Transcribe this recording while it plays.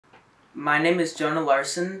My name is Jonah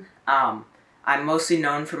Larson. I'm mostly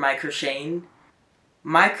known for my crocheting.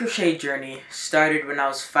 My crochet journey started when I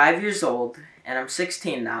was 5 years old, and I'm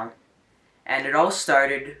 16 now. And it all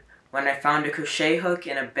started when I found a crochet hook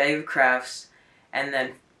in a bag of crafts, and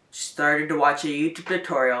then started to watch a YouTube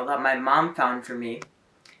tutorial that my mom found for me.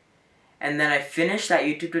 And then I finished that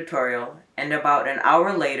YouTube tutorial, and about an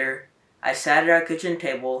hour later, I sat at our kitchen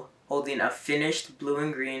table holding a finished blue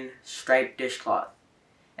and green striped dishcloth.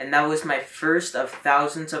 And that was my first of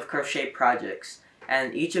thousands of crochet projects,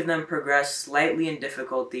 and each of them progressed slightly in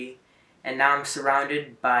difficulty, and now I'm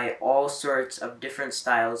surrounded by all sorts of different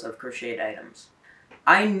styles of crocheted items.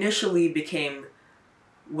 I initially became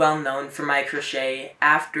well known for my crochet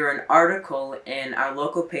after an article in our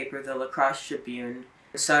local paper, the La Crosse Tribune,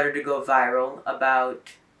 started to go viral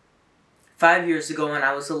about 5 years ago when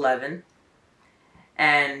I was 11.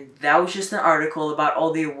 And that was just an article about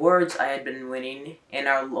all the awards I had been winning in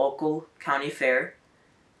our local county fair.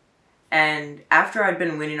 And after I'd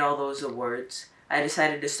been winning all those awards, I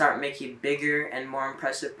decided to start making bigger and more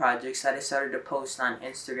impressive projects that I started to post on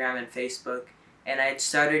Instagram and Facebook, and I had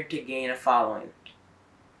started to gain a following.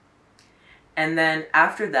 And then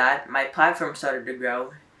after that, my platform started to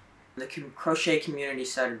grow. The crochet community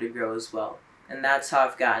started to grow as well. And that's how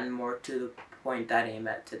I've gotten more to the point that I am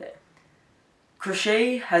at today.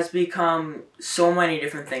 Crochet has become so many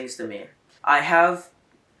different things to me. I have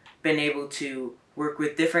been able to work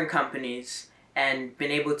with different companies and been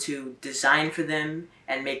able to design for them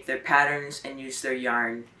and make their patterns and use their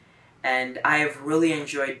yarn. And I have really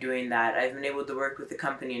enjoyed doing that. I've been able to work with a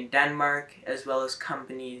company in Denmark as well as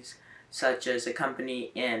companies such as a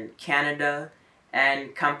company in Canada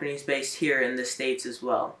and companies based here in the States as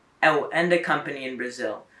well. Oh, and a company in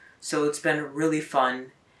Brazil. So it's been really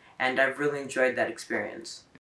fun, and I've really enjoyed that experience.